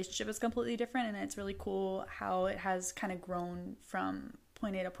our relationship is completely different, and it's really cool how it has kind of grown from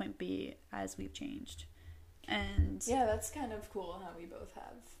point A to point B as we've changed. And yeah, that's kind of cool how we both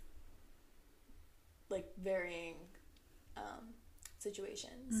have, like, varying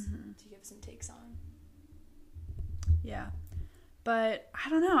situations to give some takes on. Yeah. But I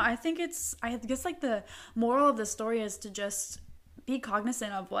don't know. I guess like the moral of the story is to just be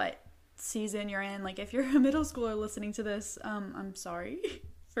cognizant of what season you're in. Like if you're a middle schooler listening to this, I'm sorry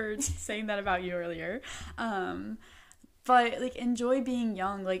for saying that about you earlier. But like enjoy being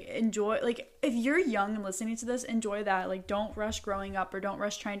young. Like enjoy, like if you're young and listening to this, enjoy that. Like don't rush growing up or don't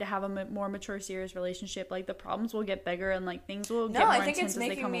rush trying to have a more mature, serious relationship. Like the problems will get bigger and like things will get more intense as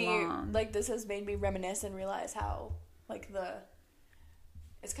they come along. Like this has made me reminisce and realize how like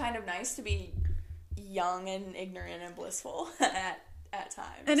it's kind of nice to be young and ignorant and blissful at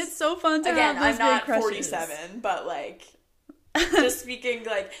times. And it's so fun to Again, have those I'm not big crushes. 47, but like just speaking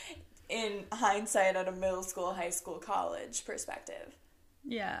like in hindsight at a middle school, high school, college perspective.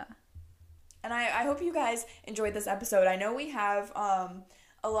 Yeah. And I hope you guys enjoyed this episode. I know we have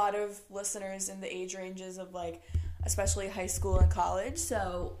a lot of listeners in the age ranges of like especially high school and college,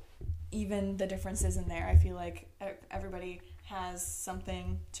 so even the differences in there, I feel like everybody has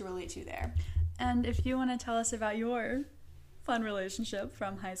something to relate to there. And if you want to tell us about your fun relationship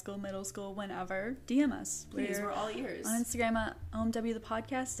from high school, middle school, whenever, DM us. Please, we're all ears. On Instagram at OMW the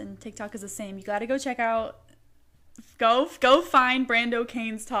podcast, and TikTok is the same. You got to go check out. Go find Brando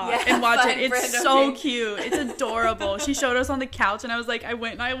Kane's talk and watch it. It's Brando so Kane. Cute. It's adorable. She showed us on the couch, and I was like, I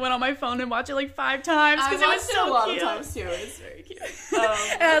went on my phone and watched it like 5 times because it was so a lot cute. Of times too. It's very cute.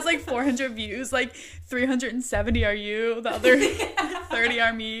 It has like 400 views. Like 370 are you. The other 30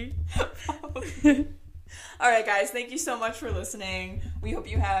 are me. All right, guys. Thank you so much for listening. We hope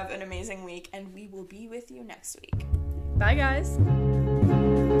you have an amazing week, and we will be with you next week. Bye, guys.